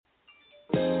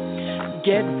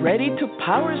Get ready to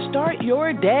power start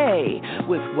your day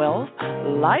with wealth,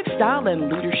 lifestyle,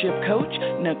 and leadership coach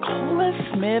Nicola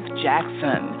Smith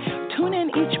Jackson. Tune in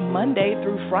each Monday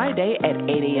through Friday at 8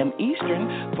 a.m.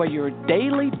 Eastern for your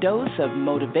daily dose of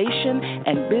motivation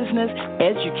and business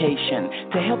education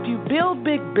to help you build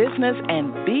big business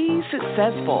and be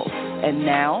successful. And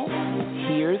now,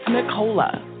 here's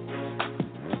Nicola.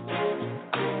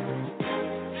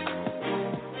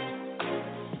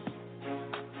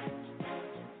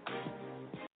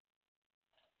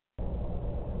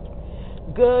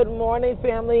 Good morning,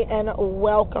 family, and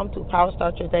welcome to Power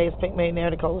Start Your Day. It's Pink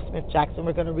Millionaire Nicola Smith Jackson.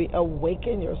 We're going to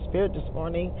reawaken your spirit this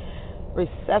morning,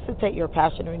 resuscitate your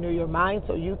passion, renew your mind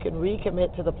so you can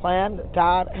recommit to the plan that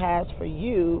God has for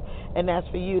you, and that's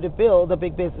for you to build a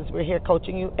big business. We're here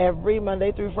coaching you every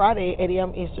Monday through Friday, 8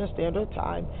 a.m. Eastern Standard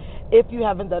Time. If you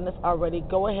haven't done this already,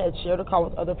 go ahead, share the call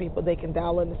with other people. They can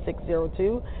dial in to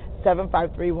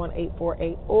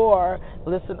 602-753-1848 or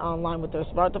listen online with their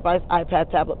smart device, iPad,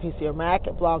 tablet, PC, or Mac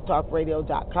at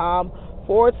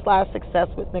blogtalkradio.com/success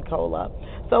with Nicola.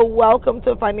 So welcome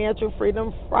to Financial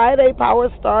Freedom Friday, Power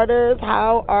Starters.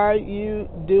 How are you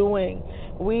doing?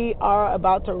 We are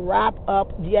about to wrap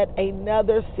up yet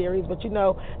another series, but you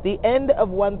know, the end of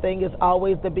one thing is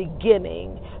always the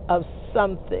beginning of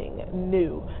something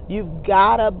new. You've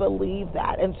got to believe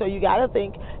that. And so you got to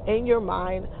think in your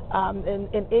mind and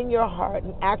in your heart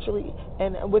and actually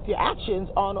and with your actions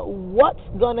on what's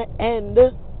going to end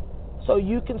so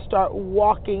you can start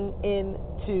walking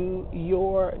into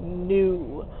your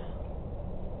new.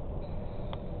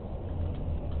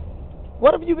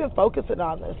 What have you been focusing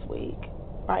on this week?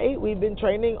 Right? We've been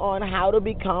training on how to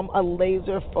become a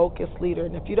laser-focused leader.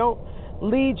 And if you don't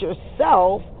lead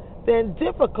yourself, then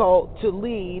difficult to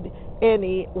lead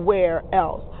anywhere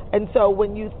else. And so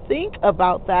when you think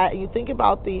about that, and you think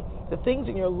about the things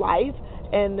in your life,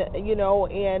 and you know,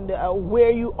 and where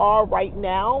you are right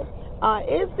now,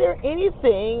 is there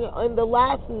anything in the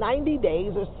last 90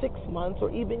 days or 6 months or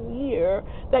even year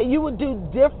that you would do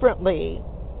differently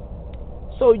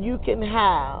so you can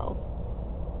have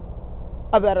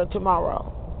a better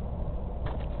tomorrow?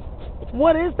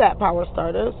 What is that, Power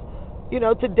Starters? You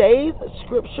know, today's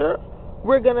scripture,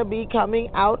 we're going to be coming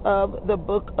out of the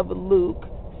book of Luke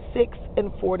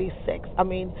 6:46. I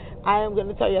mean, I am going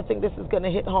to tell you, I think this is going to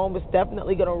hit home. It's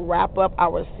definitely going to wrap up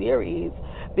our series,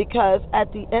 because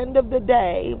at the end of the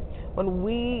day, when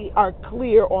we are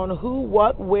clear on who,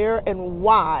 what, where, and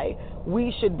why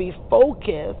we should be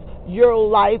focused, your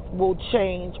life will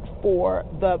change for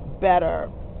the better.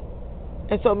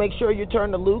 And so make sure you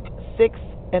turn to Luke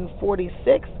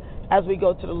 6:46 as we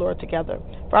go to the Lord together.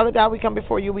 Father God, we come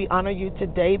before you. We honor you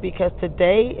today because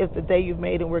today is the day you've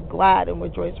made, and we're glad and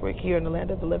rejoice we're here in the land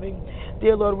of the living.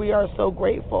 Dear Lord, we are so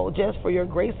grateful just for your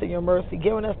grace and your mercy,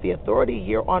 giving us the authority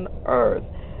here on earth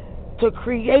to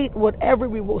create whatever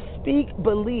we will speak,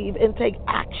 believe, and take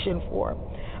action for.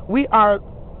 We are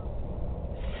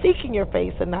seeking your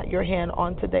face and not your hand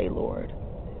on today, Lord,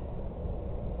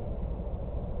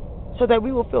 so that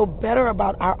we will feel better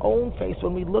about our own face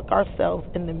when we look ourselves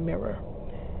in the mirror.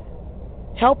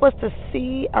 Help us to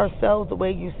see ourselves the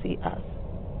way you see us.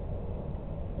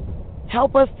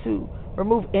 Help us to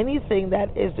remove anything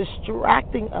that is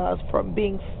distracting us from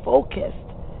being focused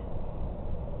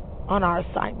on our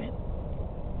assignment.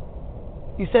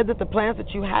 You said that the plans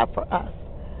that you have for us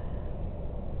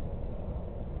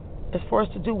is for us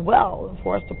to do well and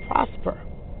for us to prosper.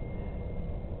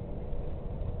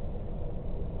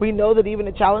 We know that even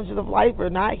the challenges of life are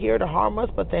not here to harm us,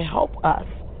 but to help us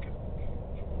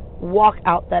walk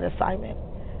out that assignment.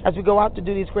 As we go out to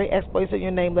do these great exploits in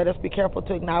your name, let us be careful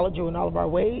to acknowledge you in all of our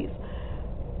ways.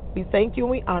 We thank you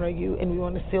and we honor you, and we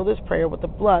want to seal this prayer with the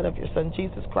blood of your Son,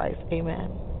 Jesus Christ.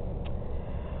 Amen.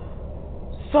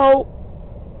 So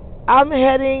I'm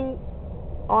heading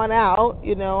on out.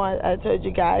 You know, I told you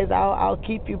guys I'll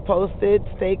keep you posted.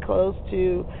 Stay close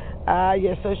to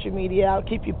your social media. I'll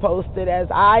keep you posted as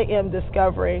I am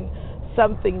discovering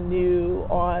something new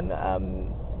on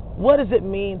what does it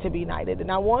mean to be united.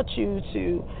 And I want you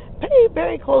to pay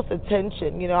very close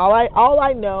attention. You know, all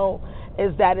I know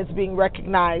is that it's being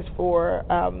recognized for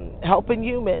helping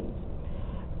humans.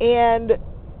 And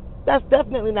that's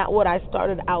definitely not what I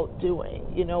started out doing.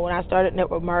 You know, when I started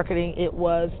network marketing, it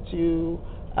was to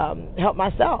help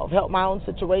myself, help my own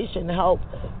situation, help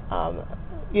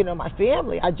my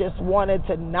family. I just wanted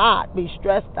to not be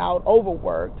stressed out,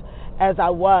 overworked as I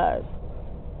was.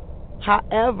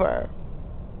 However,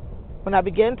 when I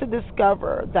began to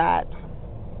discover that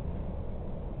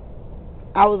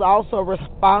I was also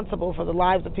responsible for the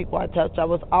lives of people I touched, I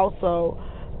was also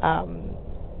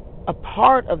a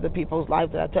part of the people's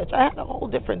lives that I touch, I had a whole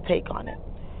different take on it.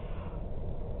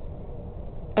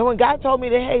 And when God told me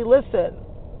to, hey, listen,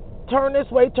 turn this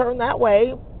way, turn that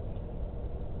way,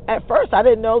 at first I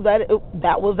didn't know that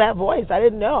that was that voice. I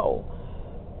didn't know.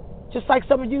 Just like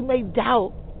some of you may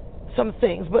doubt some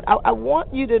things, but I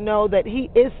want you to know that He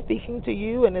is speaking to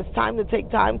you, and it's time to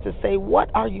take time to say, what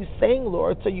are you saying,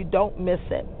 Lord, so you don't miss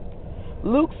it.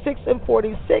 Luke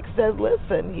 6:46 says,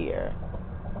 listen here.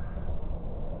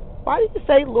 Why do you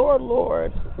say, Lord,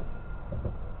 Lord,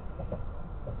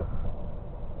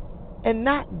 and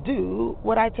not do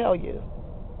what I tell you?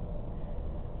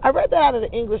 I read that out of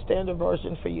the English Standard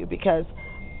Version for you because,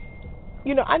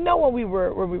 I know when we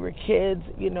were kids,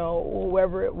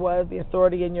 whoever it was, the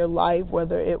authority in your life,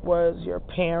 whether it was your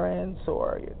parents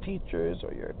or your teachers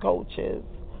or your coaches,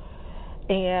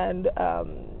 and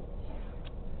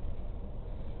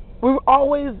we were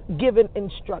always given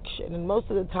instruction. And most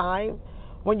of the time,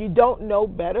 when you don't know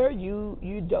better, you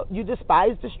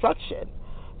despise destruction,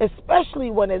 especially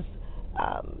when it's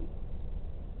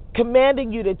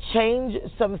commanding you to change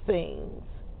some things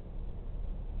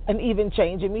and even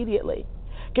change immediately.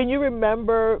 Can you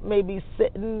remember maybe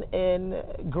sitting in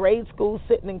grade school,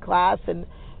 sitting in class, and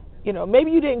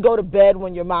maybe you didn't go to bed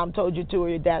when your mom told you to or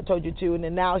your dad told you to, and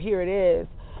then now here it is.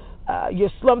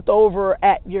 You're slumped over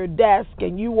at your desk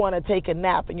and you want to take a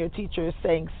nap, and your teacher is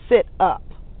saying, sit up.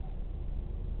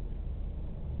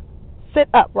 Sit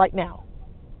up right now.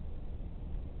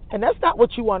 And that's not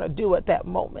what you want to do at that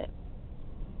moment.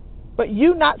 But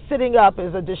you not sitting up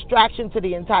is a distraction to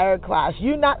the entire class.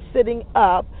 You not sitting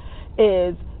up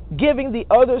is giving the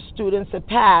other students a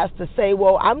pass to say,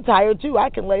 well, I'm tired too, I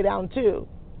can lay down too.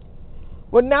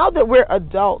 Well, now that we're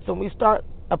adults and we start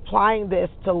applying this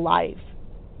to life,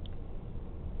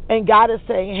 and God is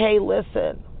saying, hey,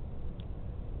 listen,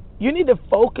 you need to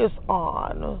focus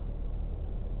on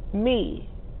me.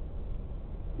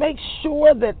 Make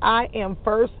sure that I am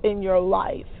first in your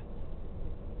life.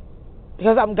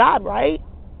 Because I'm God, right?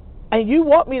 And you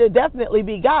want me to definitely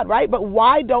be God, right? But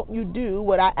why don't you do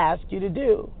what I ask you to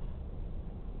do?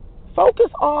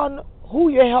 Focus on who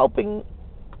you're helping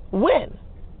win.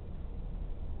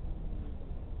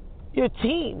 Your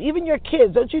team, even your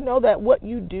kids. Don't you know that what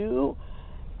you do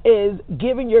is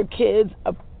giving your kids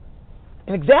an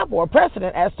example or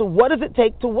precedent as to what does it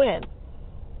take to win?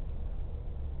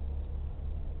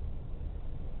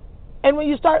 And when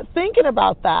you start thinking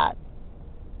about that,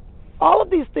 all of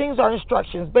these things are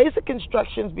instructions, basic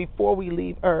instructions before we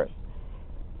leave earth.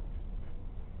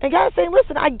 And God's saying,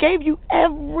 listen, I gave you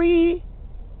everything,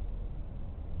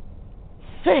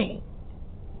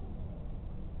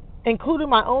 including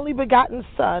my only begotten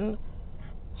Son,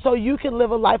 so you can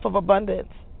live a life of abundance.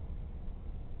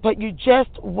 But you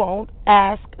just won't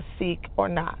ask, seek, or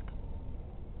knock.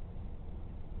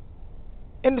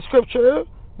 In the scripture,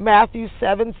 Matthew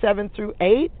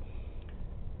 7:7-8,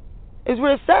 is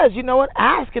where it says, you know what?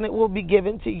 Ask and it will be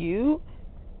given to you.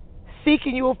 Seek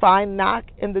and you will find. Knock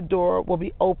and the door will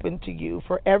be open to you.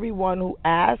 For everyone who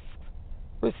asks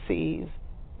receives.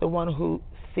 The one who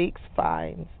seeks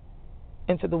finds.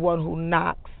 And to the one who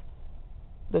knocks,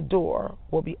 the door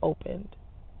will be opened.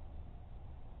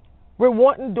 We're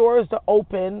wanting doors to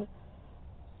open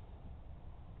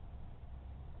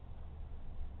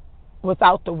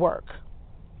without the work.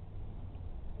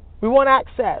 We want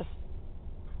access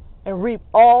and reap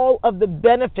all of the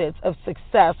benefits of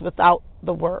success without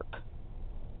the work.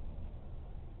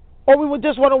 Or we would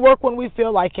just want to work when we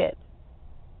feel like it.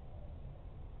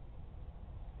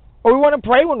 Or we want to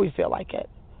pray when we feel like it.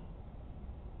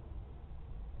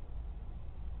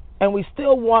 And we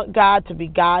still want God to be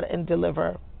God and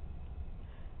deliver.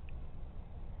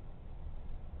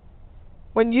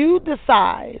 When you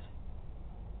decide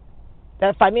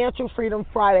that Financial Freedom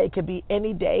Friday could be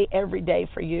any day, every day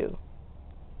for you,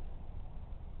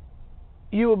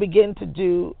 you will begin to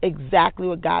do exactly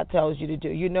what God tells you to do.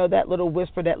 You know that little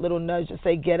whisper, that little nudge to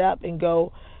say, get up and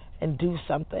go and do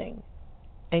something.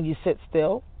 And you sit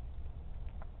still.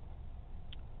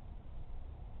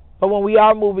 But when we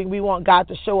are moving, we want God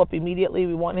to show up immediately.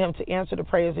 We want Him to answer the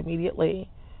prayers immediately.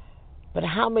 But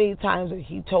how many times has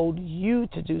He told you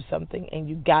to do something and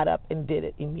you got up and did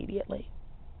it immediately?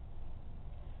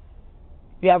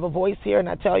 You have a voice here, and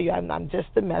I tell you, I'm just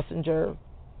the messenger.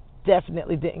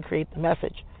 Definitely didn't create the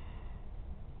message.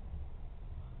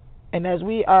 And as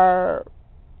we are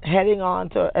heading on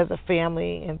to, as a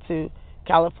family, into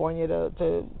California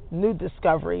to new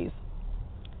discoveries,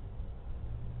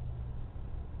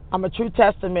 I'm a true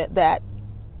testament that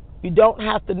you don't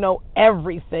have to know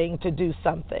everything to do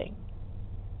something.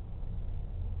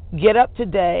 Get up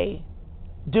today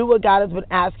Do what God has been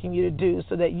asking you to do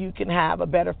so that you can have a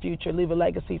better future, leave a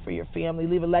legacy for your family,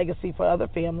 leave a legacy for other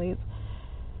families.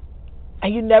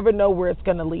 And you never know where it's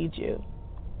going to lead you.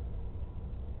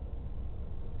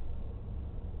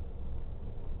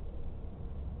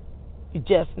 You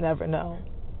just never know.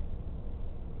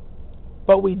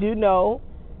 But we do know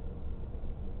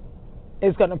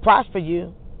it's going to prosper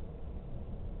you,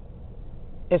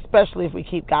 especially if we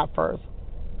keep God first.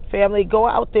 Family, go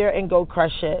out there and go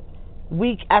crush it.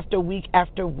 Week after week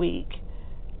after week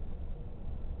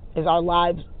is our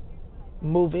lives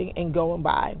moving and going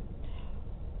by.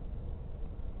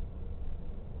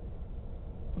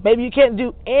 Maybe you can't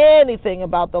do anything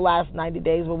about the last 90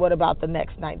 days, but what about the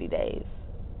next 90 days?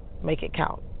 Make it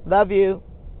count. Love you.